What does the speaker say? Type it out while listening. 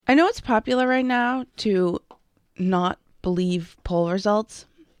I know it's popular right now to not believe poll results,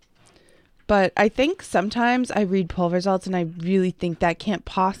 but I think sometimes I read poll results and I really think that can't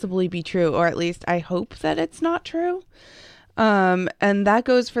possibly be true, or at least I hope that it's not true. And that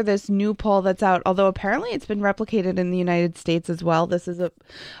goes for this new poll that's out, although apparently it's been replicated in the United States as well. This is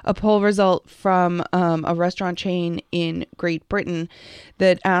a poll result from a restaurant chain in Great Britain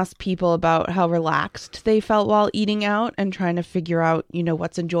that asked people about how relaxed they felt while eating out and trying to figure out,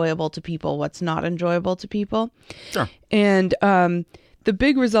 what's enjoyable to people, what's not enjoyable to people. Sure. And the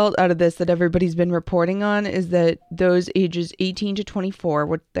big result out of this that everybody's been reporting on is that those ages 18 to 24,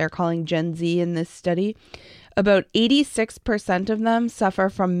 what they're calling Gen Z in this study, about 86% of them suffer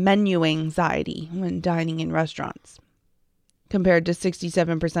from menu anxiety when dining in restaurants, compared to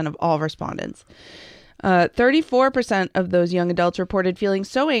 67% of all respondents. 34% of those young adults reported feeling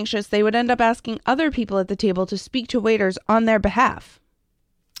so anxious they would end up asking other people at the table to speak to waiters on their behalf.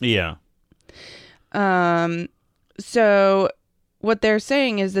 Yeah. So what they're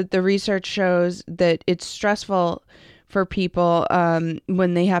saying is that the research shows that it's stressful for people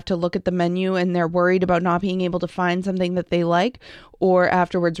when they have to look at the menu and they're worried about not being able to find something that they like, or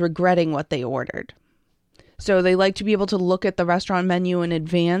afterwards regretting what they ordered. So they like to be able to look at the restaurant menu in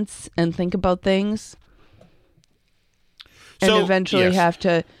advance and think about things and eventually have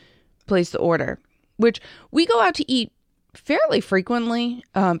to place the order, which we go out to eat fairly frequently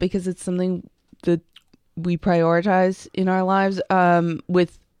because it's something that we prioritize in our lives,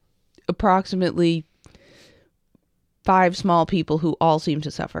 with approximately 5 small people who all seem to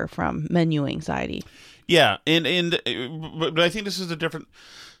suffer from menu anxiety. Yeah, but I think this is a different.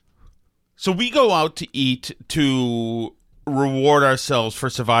 So we go out to eat to reward ourselves for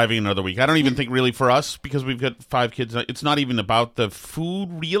surviving another week. I don't even think really for us, because we've got 5 kids. It's not even about the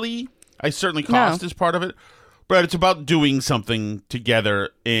food, really. I certainly cost is part of it, but it's about doing something together,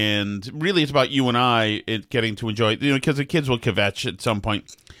 and really it's about you and I getting to enjoy it, because the kids will kvetch at some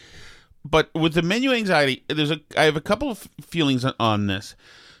point. But with the menu anxiety, I have a couple of feelings on this.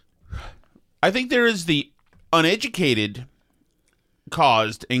 I think there is the uneducated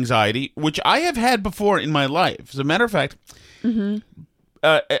caused anxiety, which I have had before in my life. As a matter of fact,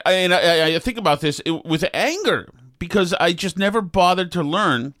 I think about this with anger, because I just never bothered to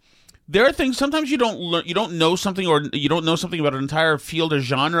learn. There are things sometimes you don't know something, or you don't know something about an entire field or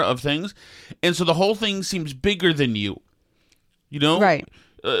genre of things, and so the whole thing seems bigger than you. Right.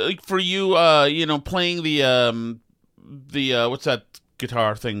 Like for you, playing the what's that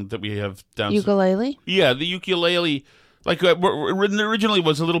guitar thing that we have downstairs? Ukulele? Yeah, the ukulele. Like originally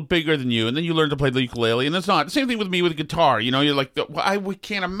was a little bigger than you, and then you learned to play the ukulele, and it's not. Same thing with me with guitar. You're like, I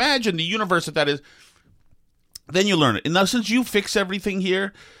can't imagine the universe that is. Then you learn it, and now since you fix everything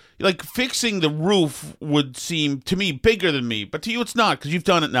here, like fixing the roof would seem to me bigger than me, but to you it's not, because you've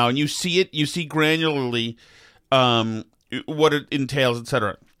done it now, and you see it. You see granularly what it entails,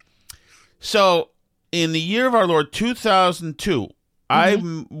 etc. So, in the year of our Lord 2002,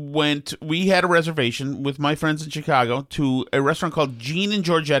 we had a reservation with my friends in Chicago to a restaurant called Gene and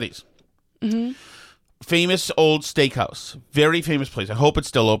Georgetti's. Famous old steakhouse. Very famous place. I hope it's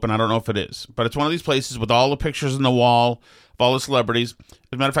still open. I don't know if it is. But it's one of these places with all the pictures on the wall of all the celebrities. As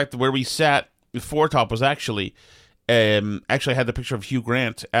a matter of fact, where we sat with Foretop was actually had the picture of Hugh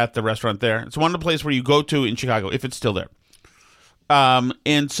Grant at the restaurant there. It's one of the places where you go to in Chicago, if it's still there.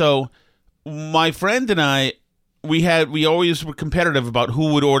 And so my friend and I, we always were competitive about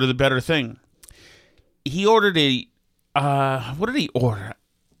who would order the better thing. He ordered what did he order?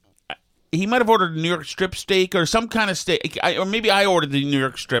 He might have ordered a New York strip steak or some kind of steak. Or maybe I ordered the New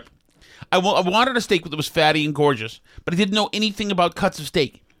York strip. I wanted a steak that was fatty and gorgeous, but I didn't know anything about cuts of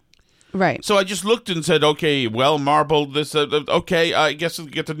steak. Right. So I just looked and said, okay, well, marbled, this, okay, I guess I'll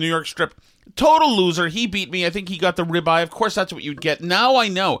get the New York strip. Total loser. He beat me. I think he got the ribeye. Of course, that's what you'd get. Now I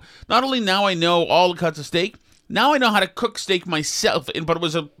know. Not only now I know all the cuts of steak, now I know how to cook steak myself, but it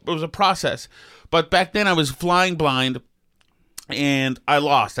was a process. But back then I was flying blind, and I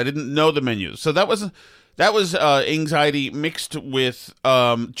lost. I didn't know the menus. So that was anxiety mixed with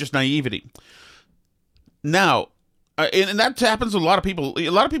just naivety. Now, and that happens to a lot of people. A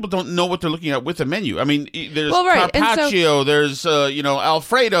lot of people don't know what they're looking at with a menu. I mean, there's carpaccio, there's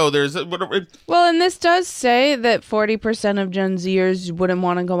Alfredo, there's whatever. Well, and this does say that 40% of Gen Zers wouldn't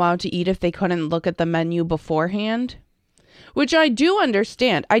want to go out to eat if they couldn't look at the menu beforehand, which I do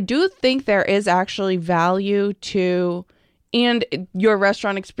understand. I do think there is actually value to, and your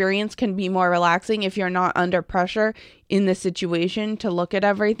restaurant experience can be more relaxing if you're not under pressure in the situation to look at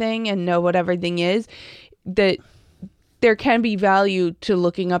everything and know what everything is. That there can be value to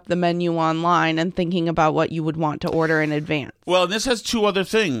looking up the menu online and thinking about what you would want to order in advance. Well, this has two other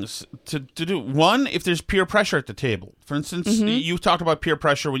things to do. One, if there's peer pressure at the table. For instance, you talked about peer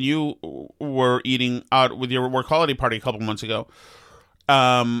pressure when you were eating out with your work holiday party a couple months ago,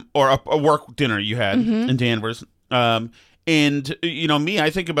 or a work dinner you had in Danvers. And, me, I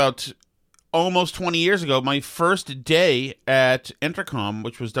think about almost 20 years ago, my first day at Entercom,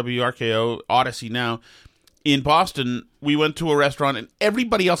 which was WRKO Odyssey now, in Boston, we went to a restaurant, and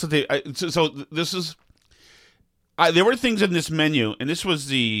everybody else at this is. There were things in this menu, and this was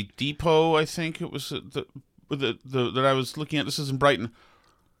the Depot, I think it was the that I was looking at. This is in Brighton.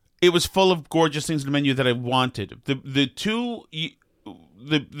 It was full of gorgeous things in the menu that I wanted. The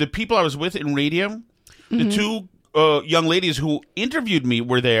people I was with in radio, the two young ladies who interviewed me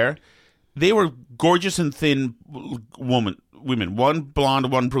were there. They were gorgeous and thin women. One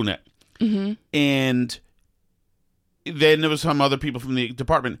blonde, one brunette, and then there was some other people from the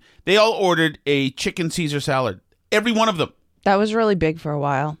department. They all ordered a chicken Caesar salad. Every one of them. That was really big for a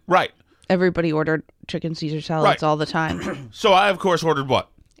while. Right. Everybody ordered chicken Caesar salads all the time. So I, of course, ordered what?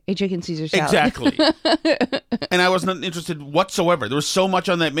 A chicken Caesar salad. Exactly. And I wasn't interested whatsoever. There was so much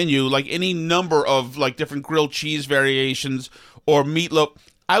on that menu, like any number of like different grilled cheese variations or meatloaf.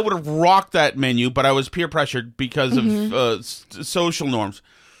 I would have rocked that menu, but I was peer pressured because of social norms.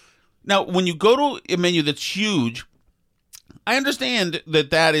 Now, when you go to a menu that's huge, I understand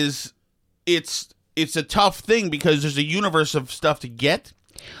that is, it's a tough thing because there's a universe of stuff to get.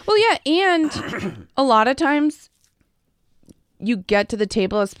 Well, yeah, and a lot of times you get to the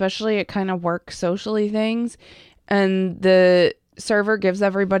table, especially at kind of work socially things, and the server gives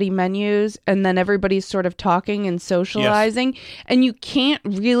everybody menus, and then everybody's sort of talking and socializing, and you can't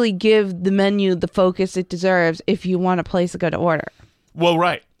really give the menu the focus it deserves if you want to place a good order. Well,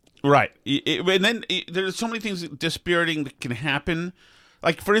 right. And then there's so many things dispiriting that can happen.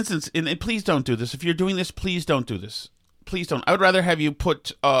 Like, for instance, and please don't do this. If you're doing this, please don't do this. Please don't. I would rather have you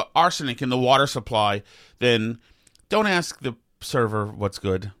put arsenic in the water supply than don't ask the server what's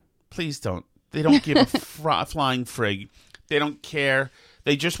good. Please don't. They don't give a flying frig. They don't care.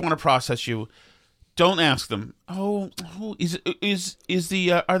 They just want to process you. Don't ask them. Oh, is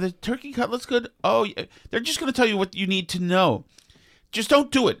the are the turkey cutlets good? Oh, yeah. They're just going to tell you what you need to know. Just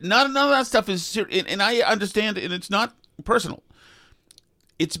don't do it. None of that stuff is serious. And I understand, and it's not personal.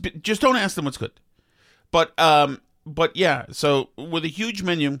 It's just don't ask them what's good. But yeah. So with a huge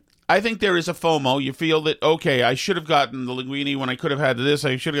menu, I think there is a FOMO. You feel that okay, I should have gotten the linguine when I could have had this.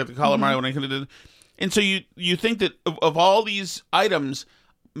 I should have got the calamari when I could have. And so you think that of all these items,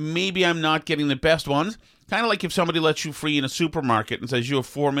 maybe I'm not getting the best ones. Kind of like if somebody lets you free in a supermarket and says you have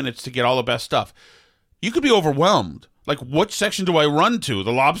 4 minutes to get all the best stuff. You could be overwhelmed. Like, what section do I run to?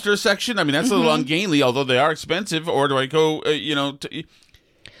 The lobster section? I mean, that's a little ungainly, although they are expensive. Or do I go,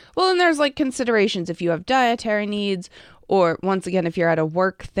 Well, and there's, like, considerations if you have dietary needs, or, once again, if you're at a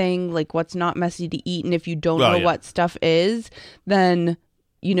work thing, like, what's not messy to eat, and if you don't know what stuff is, then,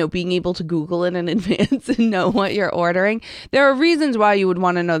 being able to Google it in advance and know what you're ordering. There are reasons why you would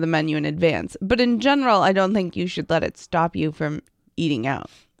want to know the menu in advance. But in general, I don't think you should let it stop you from eating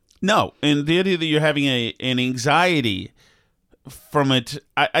out. No, and the idea that you're having an anxiety from it,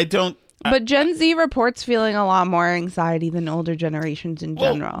 I don't. But Gen Z reports feeling a lot more anxiety than older generations in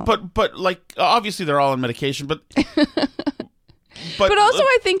general. But like obviously they're all on medication, but but also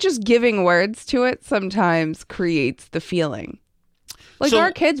I think just giving words to it sometimes creates the feeling. Like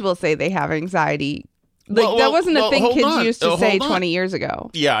our kids will say they have anxiety. Like that wasn't a thing kids used to say 20 years ago.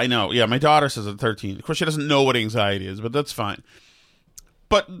 Yeah, I know. Yeah, my daughter says at 13. Of course, she doesn't know what anxiety is, but that's fine.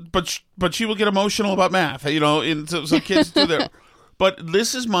 But she will get emotional about math, and so kids do their. But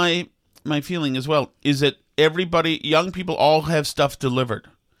this is my feeling as well, is that young people all have stuff delivered.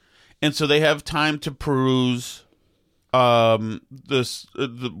 And so they have time to peruse the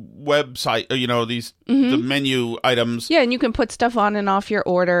website, the menu items. Yeah, and you can put stuff on and off your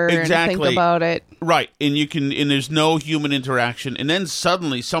order and think about it. Right, and there's no human interaction. And then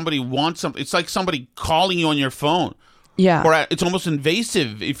suddenly somebody wants something. It's like somebody calling you on your phone. Yeah. Or it's almost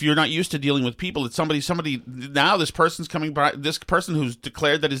invasive if you're not used to dealing with people. It's somebody now this person's coming by, this person who's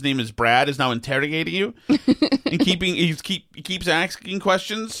declared that his name is Brad is now interrogating you and he keeps asking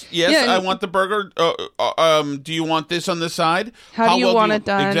questions. Yes, yeah, I want the burger. Do you want this on the side? How do you want it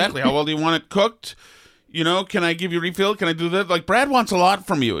done? Exactly. How well do you want it cooked? Can I give you a refill? Can I do that? Like Brad wants a lot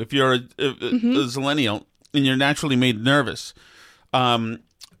from you if you're a zillennial and you're naturally made nervous.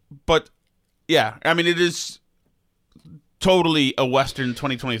 But yeah, I mean, it is totally a Western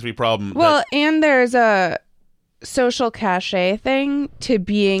 2023 problem. Well, and there's a social cachet thing to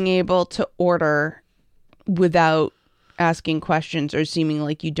being able to order without asking questions or seeming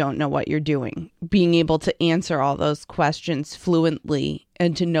like you don't know what you're doing. Being able to answer all those questions fluently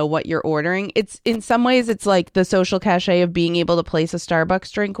and to know what you're ordering. It's in some ways it's like the social cachet of being able to place a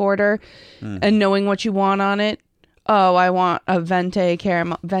Starbucks drink order and knowing what you want on it. Oh, I want a venti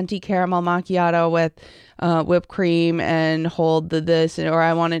caramel macchiato with whipped cream and hold this, or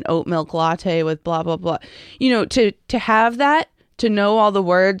I want an oat milk latte with blah blah blah. You know, to have that, to know all the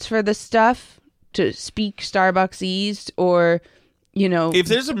words for the stuff, to speak Starbucksese, or you know, if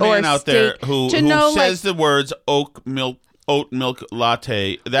there's a man out there who says the words oat milk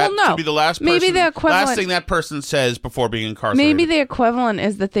latte, that should be the last thing that person says before being incarcerated. Maybe the equivalent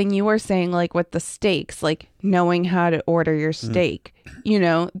is the thing you were saying, like with the steaks, like knowing how to order your steak. You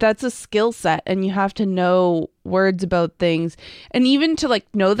know, that's a skill set, and you have to know words about things, and even to like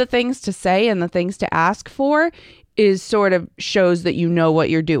know the things to say and the things to ask for is sort of shows that you know what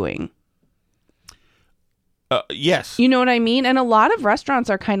you're doing. Yes. You know what I mean? And a lot of restaurants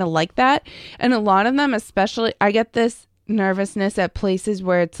are kind of like that, and a lot of them, especially, I get this nervousness at places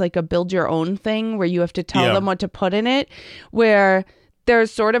where it's like a build your own thing where you have to tell them what to put in it, where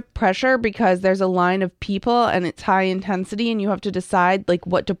there's sort of pressure because there's a line of people and it's high intensity and you have to decide like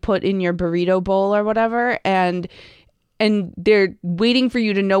what to put in your burrito bowl or whatever, and they're waiting for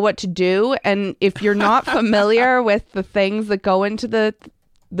you to know what to do, and if you're not familiar with the things that go into the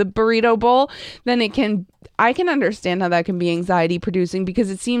burrito bowl, then I can understand how that can be anxiety producing,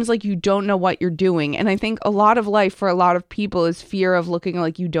 because it seems like you don't know what you're doing. And I think a lot of life for a lot of people is fear of looking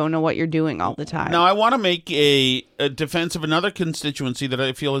like you don't know what you're doing all the time. Now, I want to make a defense of another constituency that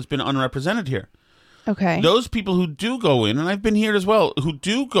I feel has been unrepresented here. Okay. Those people who do go in, and I've been here as well, who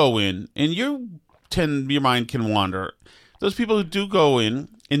do go in, and your mind can wander. Those people who do go in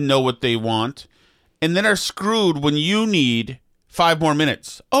and know what they want, and then are screwed when you need 5 more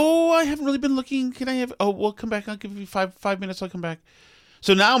minutes. Oh, I haven't really been looking. Can I have? Oh, we'll come back. I'll give you 5 minutes. I'll come back.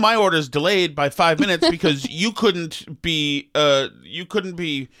 So now my order is delayed by 5 minutes because you couldn't be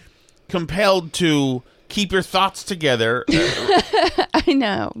compelled to keep your thoughts together. I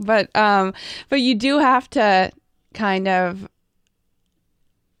know, but you do have to kind of.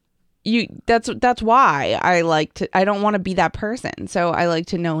 That's why I don't want to be that person. So I like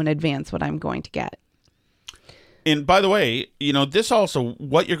to know in advance what I'm going to get. And by the way, you know, this also,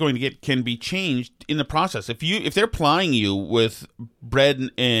 what you're going to get can be changed in the process. If they're plying you with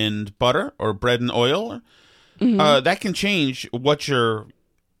bread and butter or bread and oil, that can change what you're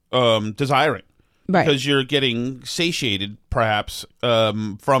desiring. Right. Because you're getting satiated, perhaps,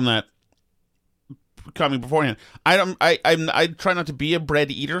 from that coming beforehand. I try not to be a bread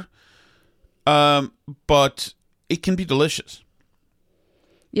eater, but it can be delicious.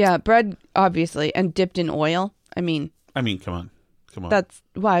 Yeah, bread, obviously, and dipped in oil. I mean, come on. That's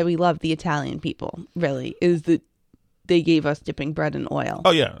why we love the Italian people, really, is that they gave us dipping bread in oil.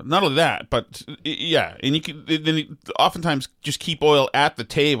 Oh, yeah. Not only that, but, yeah. And you can then oftentimes just keep oil at the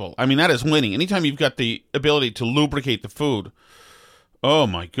table. I mean, that is winning. Anytime you've got the ability to lubricate the food. Oh,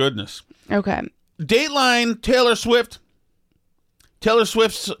 my goodness. Okay. Dateline, Taylor Swift. Taylor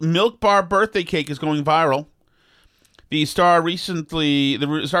Swift's Milk Bar birthday cake is going viral. The star's recent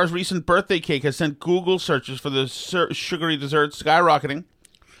birthday cake has sent Google searches for the sugary dessert skyrocketing.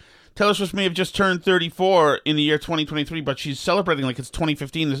 Taylor Swift may have just turned 34 in the year 2023, but she's celebrating like it's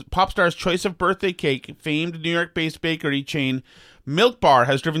 2015. The pop star's choice of birthday cake, famed New York-based bakery chain Milk Bar,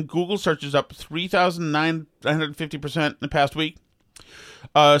 has driven Google searches up 3,950% in the past week.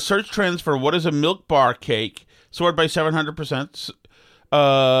 Search trends for what is a Milk Bar cake soared by 700%.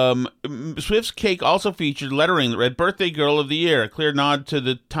 Swift's cake also featured lettering that read "Birthday Girl of the Year," a clear nod to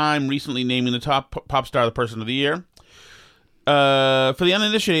the Time recently naming the top pop star the Person of the Year. For the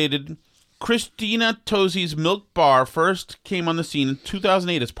uninitiated, Christina Tozzi's Milk Bar first came on the scene in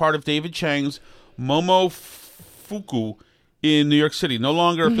 2008 as part of David Chang's Momofuku in New York City. No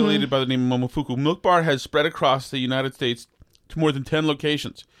longer affiliated by the name Momofuku, Milk Bar has spread across the United States to more than 10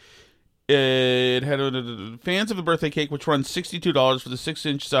 locations. It had fans of the birthday cake, which runs $62 for the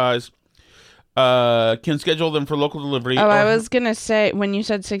 6-inch size, can schedule them for local delivery. Oh, I was going to say, when you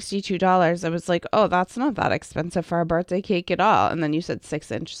said $62, I was like, oh, that's not that expensive for a birthday cake at all. And then you said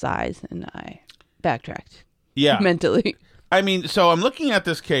 6-inch size, and I backtracked. Yeah. Mentally. I mean, so I'm looking at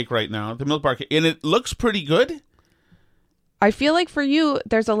this cake right now, the Milk Bar cake, and it looks pretty good. I feel like for you,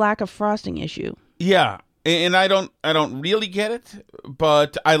 there's a lack of frosting issue. Yeah. And I don't really get it,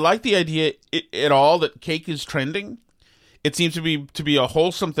 but I like the idea at all that cake is trending. It seems to be a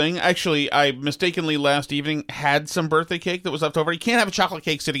wholesome thing. Actually, I mistakenly last evening had some birthday cake that was left over. You can't have a chocolate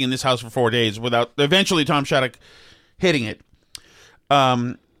cake sitting in this house for 4 days without eventually Tom Shattuck hitting it.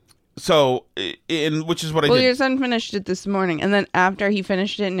 So, which is what I Well, did. your son finished it this morning, and then after he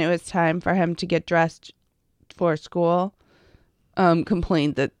finished it and it was time for him to get dressed for school,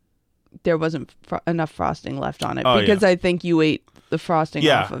 complained that there wasn't enough frosting left on it because I think you ate the frosting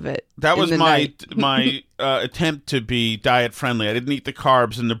off of it. That was my attempt to be diet friendly. I didn't eat the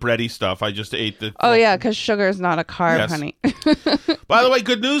carbs and the bready stuff. I just ate the... Oh, yeah, because sugar is not a carb, honey. By the way,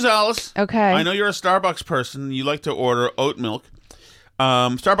 good news, Alice. Okay. I know you're a Starbucks person. You like to order oat milk.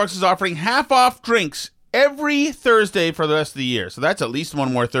 Starbucks is offering half off drinks every Thursday for the rest of the year. So that's at least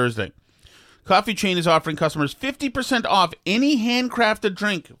one more Thursday. Coffee chain is offering customers 50% off any handcrafted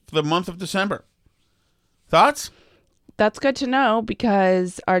drink for the month of December. Thoughts? That's good to know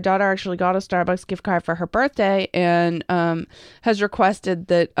because our daughter actually got a Starbucks gift card for her birthday and has requested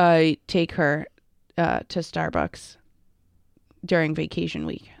that I take her to Starbucks during vacation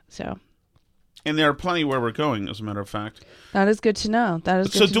week. So... And there are plenty where we're going, as a matter of fact. That is good to know. That is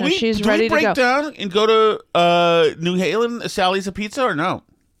good to know. She's do ready we break to go. down and go to New Haven, Sally's a Pizza, or no?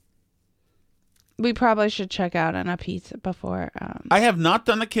 We probably should check out on a pizza before. I have not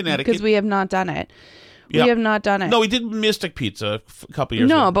done the Connecticut. Because we have not done it. Yeah. We have not done it. No, we did Mystic Pizza a couple years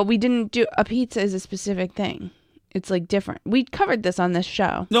ago. No, but we didn't do... A pizza is a specific thing. It's like different. We covered this on this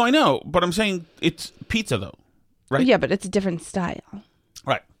show. No, I know, but I'm saying it's pizza, though, right? Yeah, but it's a different style.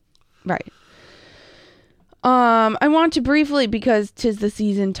 Right. Right. I want to briefly, because 'tis the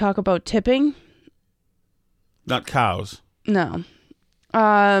season, talk about tipping. Not cows. No.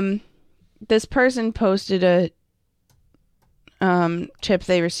 This person posted a tip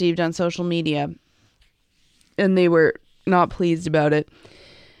they received on social media, and they were not pleased about it.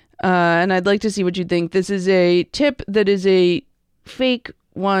 And I'd like to see what you think. This is a tip that is a fake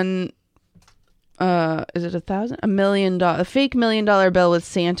one. Is it $1,000? $1 million, a fake $1 million bill with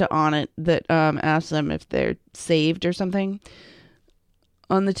Santa on it that asks them if they're saved or something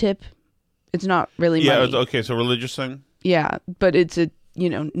on the tip. It's not really money. Yeah, okay, so religious thing? Yeah, but it's a,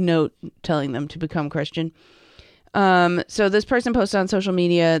 note telling them to become Christian. So this person posted on social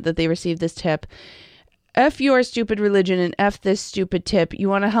media that they received this tip. F your stupid religion and F this stupid tip. You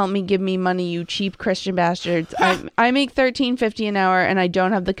want to help me? Give me money, you cheap Christian bastards. I make $13.50 an hour and I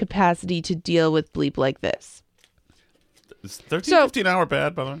don't have the capacity to deal with bleep like this. Is $13.50 an hour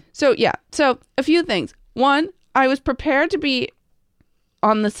bad, by the way? So, yeah. So, a few things. One, I was prepared to be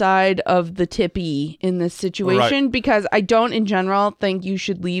on the side of the tippy in this situation because I don't, in general, think you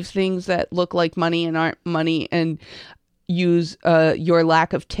should leave things that look like money and aren't money and use your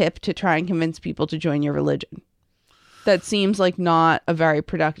lack of tip to try and convince people to join your religion. That seems like not a very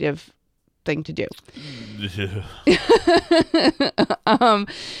productive thing to do.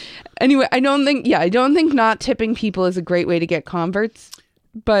 Anyway, I don't think not tipping people is a great way to get converts,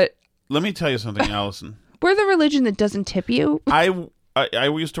 but let me tell you something, Allison. We're the religion that doesn't tip you. I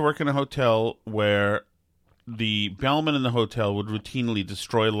used to work in a hotel where the bellman in the hotel would routinely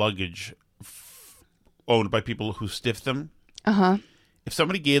destroy luggage owned by people who stiff them. Uh-huh. If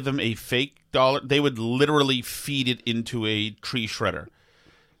somebody gave them a fake dollar, they would literally feed it into a tree shredder.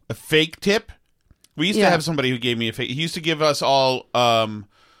 A fake tip? We used to have somebody who gave me a fake. He used to give us all,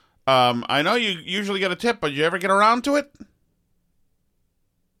 I know you usually get a tip, but you ever get around to it?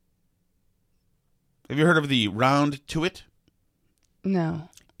 Have you heard of the Round Tuit? No.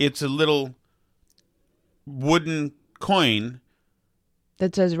 It's a little wooden coin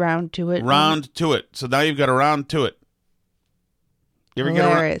that says round to it. Round to it. So now you've got a round to it. You ever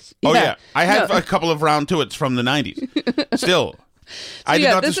Hilarious. get around? Oh, yeah. I have a couple of round to its from the 90s. Still. I did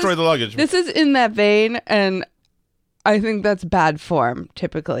not destroy the luggage. This is in that vein, and I think that's bad form,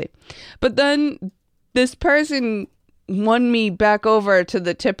 typically. But then this person won me back over to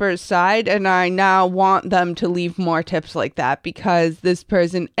the tipper's side, and I now want them to leave more tips like that because this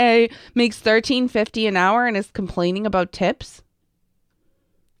person, A, makes $13.50 an hour and is complaining about tips.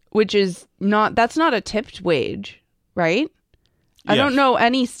 Which is that's not a tipped wage, right? I don't know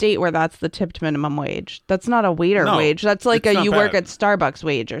any state where that's the tipped minimum wage. That's not a waiter wage. That's like you work at Starbucks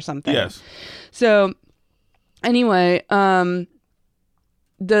wage or something. Yes. So anyway, the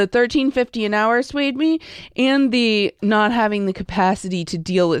 $13.50 an hour swayed me, and the not having the capacity to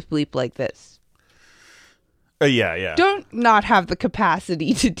deal with bleep like this. Yeah. Don't not have the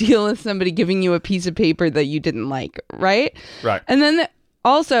capacity to deal with somebody giving you a piece of paper that you didn't like, right? Right. And then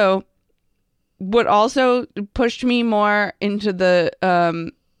also, what also pushed me more into the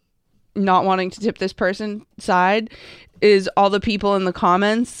not wanting to tip this person side is all the people in the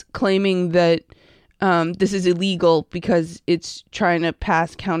comments claiming that this is illegal because it's trying to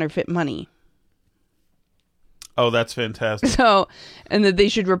pass counterfeit money. Oh, that's fantastic. So, and that they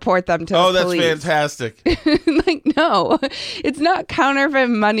should report them to the police. Oh, that's fantastic. Like, no, it's not counterfeit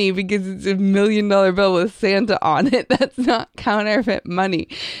money because it's $1 million bill with Santa on it. That's not counterfeit money.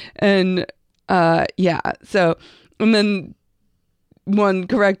 And, yeah. So, and then one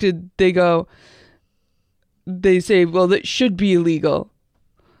corrected, they say, well, that should be illegal.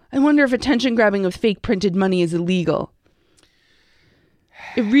 I wonder if attention grabbing with fake printed money is illegal.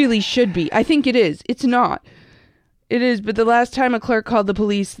 It really should be. I think it is. It's not. It is, but the last time a clerk called the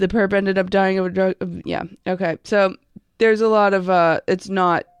police, the perp ended up dying of a drug. Yeah. Okay. So there's a lot of, it's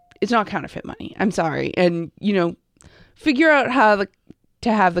not counterfeit money. I'm sorry. And, figure out how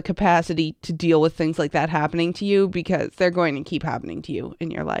to have the capacity to deal with things like that happening to you, because they're going to keep happening to you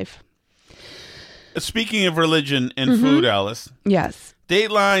in your life. Speaking of religion and food, Alice. Yes.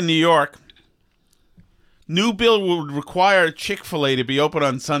 Dateline, New York. New bill would require Chick-fil-A to be open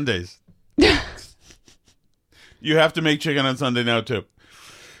on Sundays. You have to make chicken on Sunday now, too.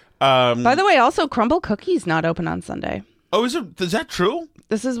 By the way, also Crumble Cookies not open on Sunday. Oh, is that true?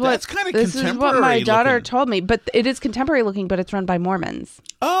 This is That's kind of this contemporary is what my daughter looking. told me, but it is contemporary looking, but it's run by Mormons.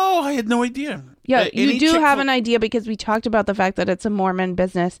 Oh, I had no idea. Yeah, you do have an idea because we talked about the fact that it's a Mormon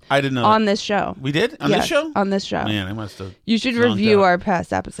business. I didn't know on that. this show. We did? On Yes, this show? On this show. Man, I must have. You should zonked review out. our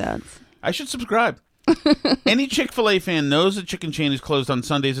past episodes. I should subscribe. Any Chick-fil-A fan knows the chicken chain is closed on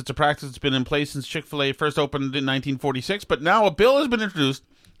Sundays. It's a practice that's been in place since Chick-fil-A first opened in 1946, but now a bill has been introduced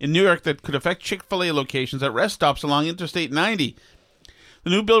in New York that could affect Chick-fil-A locations at rest stops along Interstate 90. The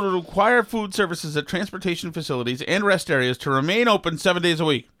new bill would require food services at transportation facilities and rest areas to remain open 7 days a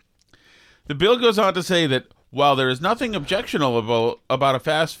week. The bill goes on to say that while there is nothing objectionable about a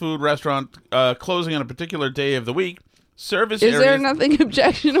fast food restaurant closing on a particular day of the week, service areas... Is there nothing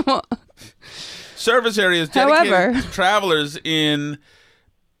objectionable? Service areas dedicated However, to travelers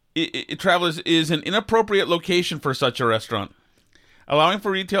is an inappropriate location for such a restaurant. Allowing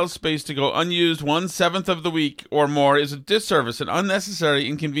for retail space to go unused 1/7 of the week or more is a disservice and unnecessary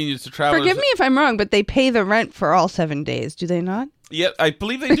inconvenience to travelers. forgive me if I'm wrong, but they pay the rent for all 7 days, do they not? Yeah, I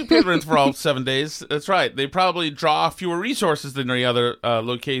believe they do pay the rent for all 7 days. That's right. They probably draw fewer resources than the other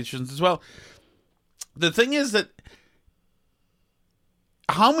locations as well. The thing is that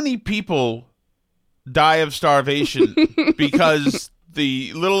how many people die of starvation because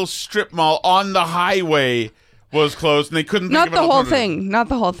the little strip mall on the highway was closed and they couldn't think Not of the an whole alternative. thing. Not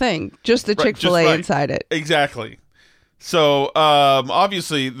the whole thing. Just the Right, Chick-fil-A just right. inside it. Exactly. So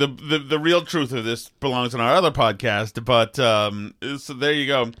obviously the real truth of this belongs on our other podcast, but so there you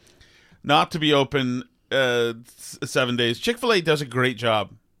go. Not to be open 7 days. Chick-fil-A does a great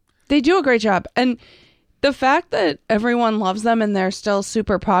job. They do a great job. And the fact that everyone loves them and they're still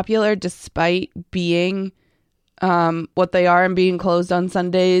super popular despite being what they are and being closed on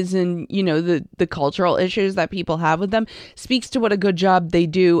Sundays and, the cultural issues that people have with them speaks to what a good job they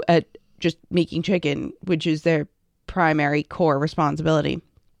do at just making chicken, which is their primary core responsibility.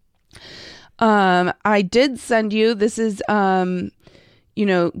 I did send you, this is, going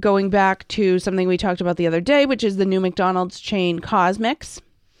back to something we talked about the other day, which is the new McDonald's chain Cosmix.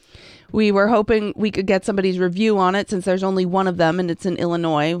 We were hoping we could get somebody's review on it since there's only one of them and it's in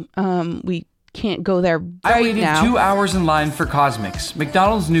Illinois. We can't go there right I waited now. 2 hours in line for Cosmix,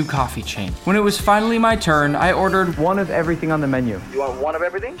 McDonald's new coffee chain. When it was finally my turn, I ordered one of everything on the menu. You want one of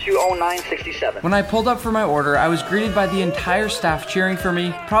everything? 209.67. When I pulled up for my order, I was greeted by the entire staff cheering for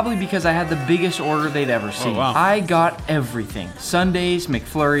me, probably because I had the biggest order they'd ever seen. Oh, wow. I got everything. Sundaes,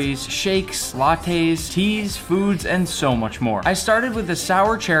 McFlurries, shakes, lattes, teas, foods, and so much more. I started with the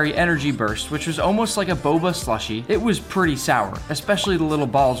Sour Cherry Energy Burst, which was almost like a boba slushie. It was pretty sour, especially the little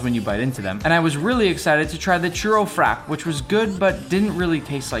balls when you bite into them. And I was really excited to try the Churro Frap, which was good but didn't really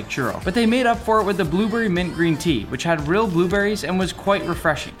taste like churro. But they made up for it with the Blueberry Mint Green Tea, which had real blueberries and was quite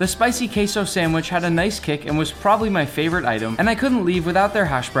refreshing. The Spicy Queso Sandwich had a nice kick and was probably my favorite item, and I couldn't leave without their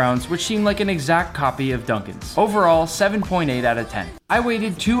hash browns, which seemed like an exact copy of Dunkin's. Overall, 7.8 out of 10. I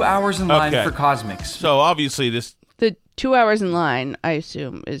waited 2 hours in line Okay. for Cosmix. So obviously this The 2 hours in line, I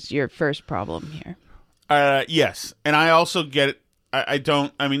assume, is your first problem here. yes, and I also get it.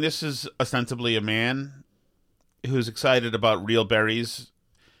 I mean, this is ostensibly a man who's excited about real berries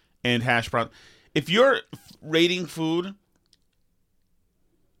and hash brown. If you're rating food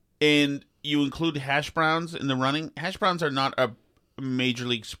and you include hash browns in the running, hash browns are not a major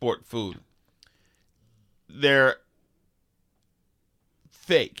league sport food. They're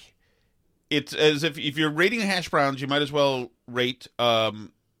fake. It's as if you're rating hash browns, you might as well rate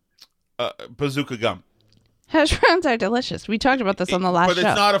bazooka gum. Hash browns are delicious. We talked about this on the last But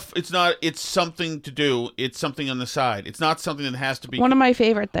show. it's something to do. It's something on the side. It's not something that has to be. One of my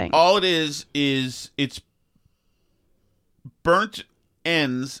favorite things. All it is it's burnt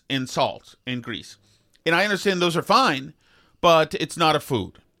ends in salt and grease. And I understand those are fine, but it's not a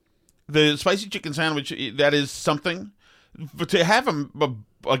food. The spicy chicken sandwich, that is something. But to have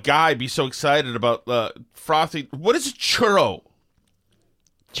a guy be so excited about frothy... What is a churro?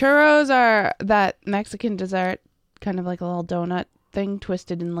 Churros are that Mexican dessert, kind of like a little donut thing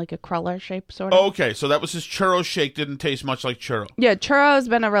twisted in like a cruller shape, sort of. Oh, okay, so that was his churro shake. Didn't taste much like churro. Yeah, churro has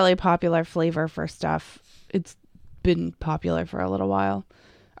been a really popular flavor for stuff. It's been popular for a little while.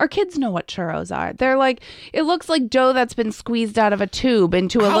 Our kids know what churros are. They're like, it looks like dough that's been squeezed out of a tube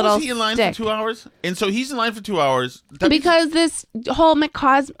into a little How is he in line stick. for 2 hours? And so he's in line for 2 hours. Because this whole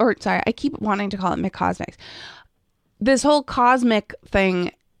I keep wanting to call it McCosmics. This whole cosmic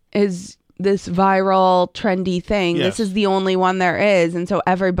thing is this viral, trendy thing. Yes. This is the only one there is, and so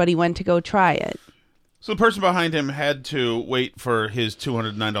everybody went to go try it. So the person behind him had to wait for his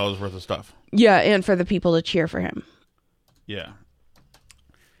 $209 worth of stuff. Yeah, and for the people to cheer for him. Yeah.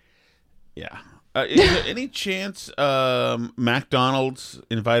 Yeah. Is there any chance McDonald's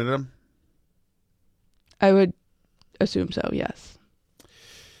invited him? I would assume so, yes.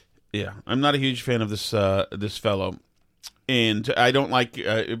 Yeah. I'm not a huge fan of this fellow. And I don't like...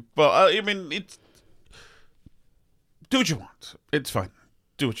 I mean, it's... Do what you want. It's fine.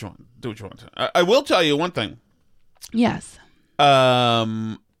 Do what you want. Do what you want. I will tell you one thing. Yes.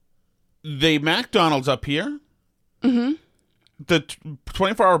 The McDonald's up here... Mm-hmm. The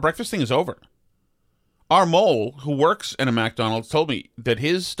 24-hour breakfast thing is over. Our mole, who works in a McDonald's, told me that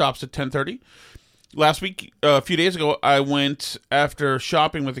his stops at 10:30. Last week, a few days ago, I went after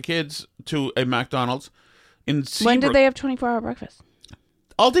shopping with the kids to a McDonald's in Seabrook. When did they have 24-hour breakfast?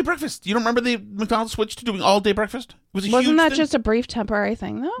 All-day breakfast. You don't remember the McDonald's switched to doing all-day breakfast? It was a huge Wasn't that thing. just a brief temporary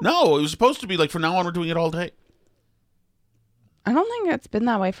thing, though? No, it was supposed to be like from now on we're doing it all day. I don't think it's been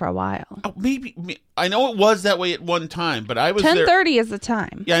that way for a while. Oh, maybe. I know it was that way at one time, but I was 10:30 is the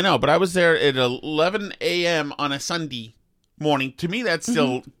time. Yeah, I know, but I was there at 11 a.m. on a Sunday morning. To me, that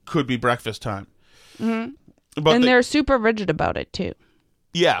still could be breakfast time. Mm-hmm. But And they're super rigid about it, too.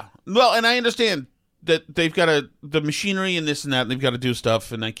 Yeah. Well, and I understand that they've got the machinery and this and that, and they've got to do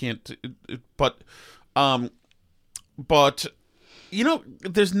stuff, and I can't... But, you know,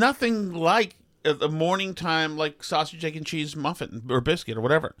 there's nothing like a morning time, like sausage, egg, and cheese muffin or biscuit or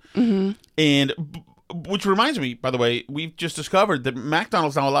whatever. Mm-hmm. And... Which reminds me, by the way, we've just discovered that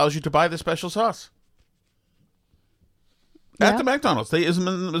McDonald's now allows you to buy the special sauce. At the McDonald's. As a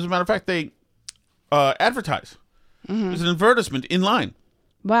matter of fact, they advertise. Mm-hmm. There's an advertisement in line.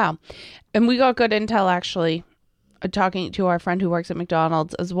 Wow. And we got good intel, actually, talking to our friend who works at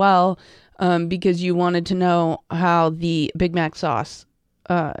McDonald's as well, because you wanted to know how the Big Mac sauce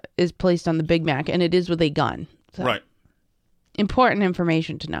is placed on the Big Mac, and it is with a gun. So, right. Important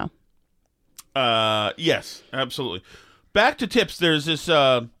information to know. Yes, absolutely. Back to tips. There's this,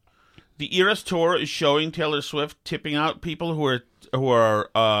 the Eras Tour is showing Taylor Swift tipping out people who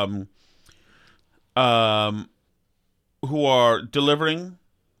are delivering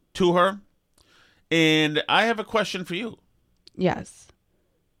to her. And I have a question for you. Yes.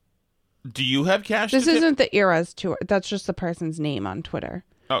 Do you have cash This to tip? isn't the Eras Tour. That's just the person's name on Twitter.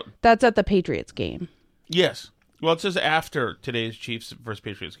 Oh. That's at the Patriots game. Yes. Well, it says after today's Chiefs versus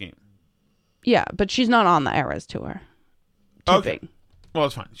Patriots game. Yeah, but she's not on the Eras Tour. Okay. Tipping. Well,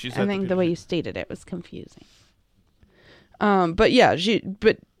 it's fine. I think the way you stated it was confusing. But yeah,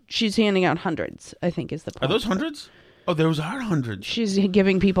 she's handing out hundreds, I think is the point. Are those hundreds? Oh, those are hundreds. She's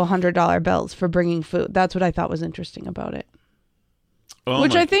giving people $100 bills for bringing food. That's what I thought was interesting about it. Oh,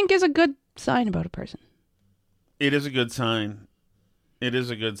 which I think is a good sign about a person. It is a good sign. It is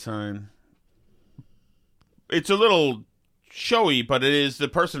a good sign. It's a little showy, but it is the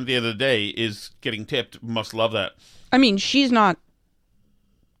person at the end of the day is getting tipped. Must love that. I mean, she's not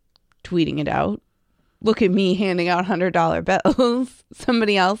tweeting it out. Look at me handing out $100 bills.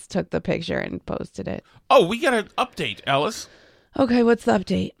 Somebody else took the picture and posted it. Oh, we got an update, Alice. Okay, what's the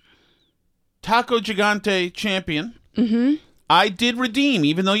update? Taco Gigante champion. Mm-hmm. I did redeem,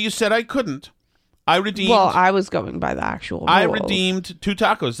 even though you said I couldn't. I redeemed. Well, I was going by the actual rules. I redeemed 2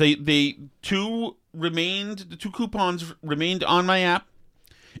 tacos. The two coupons remained on my app.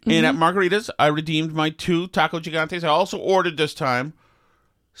 Mm-hmm. And at Margarita's, I redeemed my 2 Taco Gigantes. I also ordered this time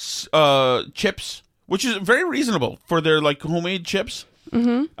chips, which is very reasonable for their like homemade chips,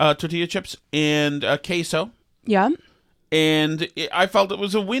 tortilla chips, and queso. Yeah. And I felt it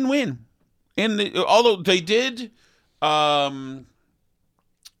was a win-win. And although they did, what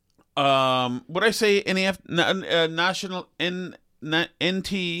I say, National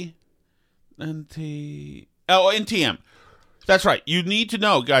NTM. That's right. You need to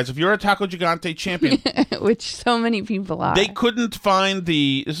know, guys, if you're a Taco Gigante champion, which so many people are. they couldn't find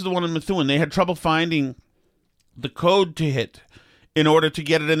this is the one in Methuen. They had trouble finding the code to hit in order to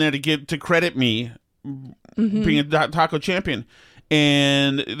get it in there to credit me being a taco champion.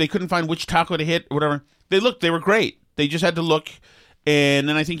 And they couldn't find which taco to hit or whatever. They looked. They were great. They just had to look. And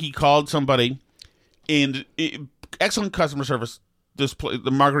then I think he called somebody. And excellent customer service. The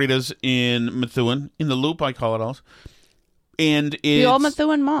Margaritas in Methuen. In the Loop, I call it also. And it's the old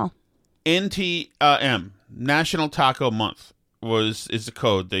Methuen Mall. NTM, National Taco Month, is the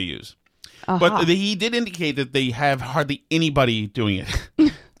code they use. But he did indicate that they have hardly anybody doing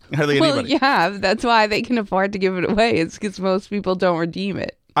it. Hardly anybody. Yeah, that's why they can afford to give it away. It's because most people don't redeem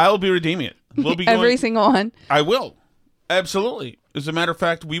it. I will be redeeming it. We'll be Every single one. I will. Absolutely. As a matter of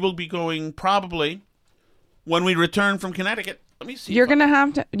fact, we will be going probably when we return from Connecticut. Let me see. You're going to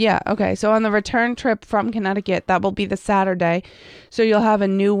have to... Yeah, okay. So on the return trip from Connecticut, that will be the Saturday. So you'll have a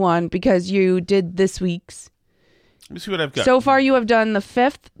new one because you did this week's. Let me see what I've got. So far, you have done the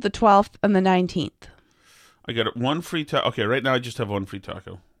 5th, the 12th, and the 19th. I got one free taco. Okay, right now I just have one free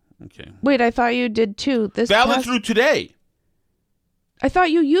taco. Okay. Wait, I thought you did two. Valid through today. I thought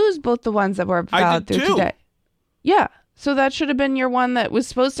you used both the ones that were valid through too. today. Yeah. So that should have been your one that was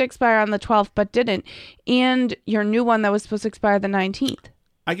supposed to expire on the 12th but didn't. And your new one that was supposed to expire the 19th.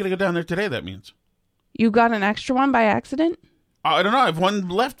 I got to go down there today, that means. You got an extra one by accident? I don't know. I have one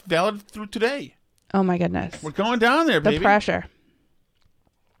left valid through today. Oh, my goodness. We're going down there, baby. The pressure.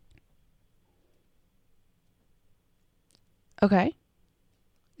 Okay.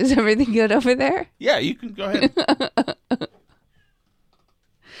 Is everything good over there? Yeah, you can go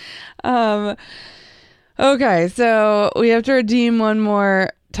ahead. Okay, so we have to redeem one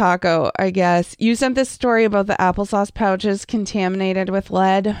more taco, I guess. You sent this story about the applesauce pouches contaminated with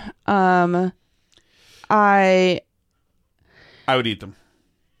lead. I would eat them.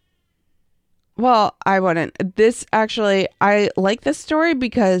 Well, I wouldn't. This actually, I like this story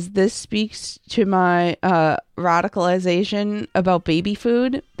because this speaks to my radicalization about baby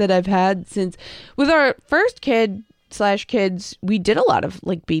food that I've had since with our first kid/kids. We did a lot of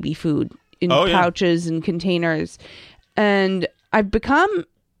like baby food in pouches and containers, and I've become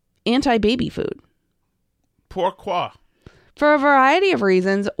anti-baby food. Pourquoi? For a variety of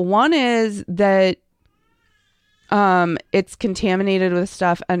reasons. One is that it's contaminated with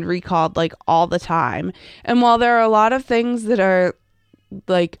stuff and recalled like all the time. And while there are a lot of things that are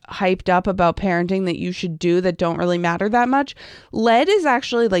like hyped up about parenting that you should do that don't really matter that much, lead is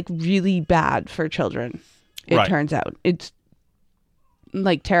actually like really bad for children. It turns out it's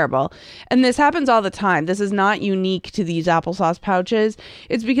like terrible. And this happens all the time. This is not unique to these applesauce pouches.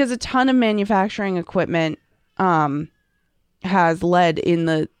 It's because a ton of manufacturing equipment has lead in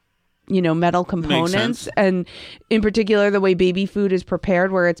the metal components, and in particular the way baby food is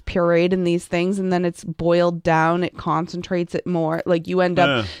prepared, where it's pureed in these things and then it's boiled down, it concentrates it more, like you end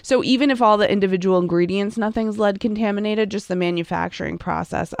up so even if all the individual ingredients, nothing's lead contaminated, just the manufacturing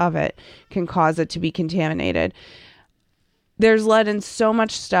process of it can cause it to be contaminated. There's lead in so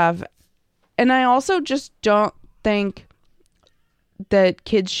much stuff, and I also just don't think that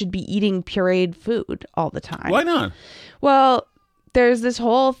kids should be eating pureed food all the time. Why not? Well, there's this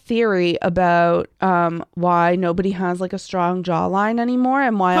whole theory about why nobody has like a strong jawline anymore,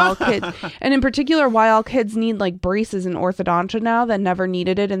 and why all kids, and in particular why all kids need like braces and orthodontia now that never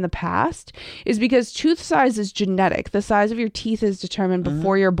needed it in the past, is because tooth size is genetic. The size of your teeth is determined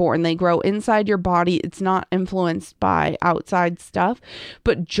before you're born. They grow inside your body. It's not influenced by outside stuff.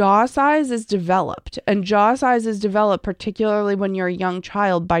 But jaw size is developed, and jaw size is developed particularly when you're a young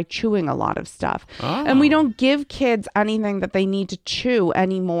child by chewing a lot of stuff. And we don't give kids anything that they need to chew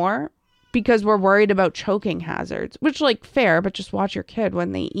anymore because we're worried about choking hazards, which like fair, but just watch your kid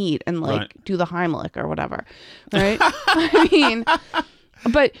when they eat and like do the Heimlich or whatever, right? I mean,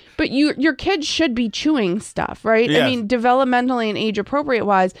 but your kids should be chewing stuff, right? Yes. I mean, developmentally and age appropriate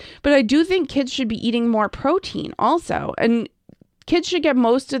wise, but I do think kids should be eating more protein also, and kids should get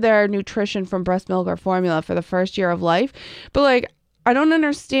most of their nutrition from breast milk or formula for the first year of life. But like, I don't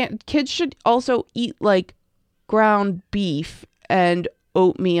understand, kids should also eat like ground beef and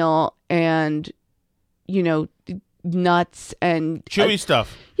oatmeal and nuts and chewy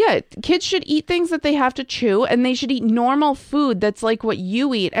stuff. Yeah, kids should eat things that they have to chew, and they should eat normal food that's like what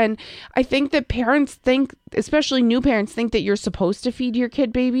you eat. And I think that parents think, especially new parents, think that you're supposed to feed your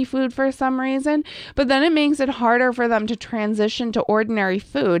kid baby food for some reason, but then it makes it harder for them to transition to ordinary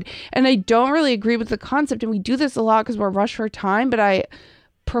food. And I don't really agree with the concept, and we do this a lot because we're rushed for time, but I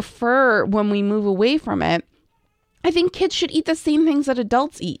prefer when we move away from it. I think kids should eat the same things that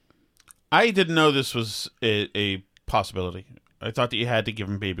adults eat. I didn't know this was a possibility. I thought that you had to give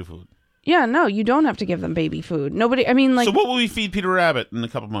them baby food. Yeah, no, you don't have to give them baby food. Nobody, I mean, like... So what will we feed Peter Rabbit in a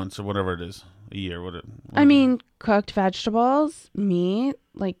couple months or whatever it is? A year? What I mean, cooked vegetables, meat,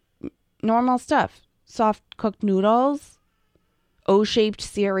 like normal stuff. Soft cooked noodles, O-shaped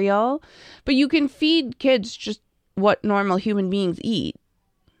cereal. But you can feed kids just what normal human beings eat.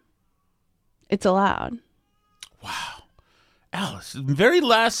 It's allowed. Wow. Alice, very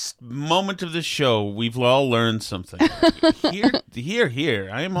last moment of this show, we've all learned something. Here.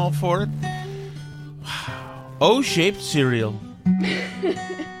 I am all for it. Wow. O-shaped cereal.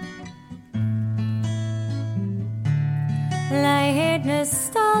 I hate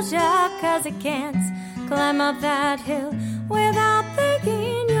nostalgia 'cause I can't climb up that hill without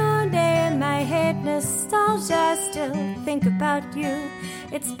thinking your name. I hate nostalgia, I still think about you.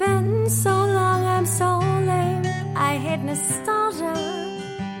 It's been so long, I'm so lame. I hate nostalgia.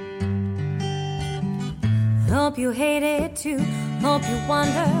 Hope you hate it too. Hope you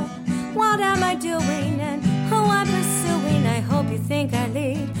wonder, what am I doing and who I'm pursuing? I hope you think I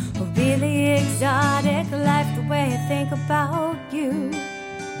lead a really exotic life the way I think about you.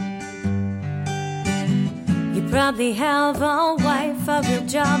 You probably have a wife, a real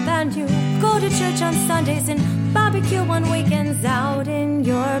job, and you go to church on Sundays and barbecue on weekends out in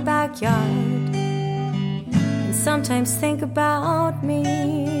your backyard. And sometimes think about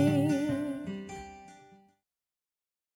me.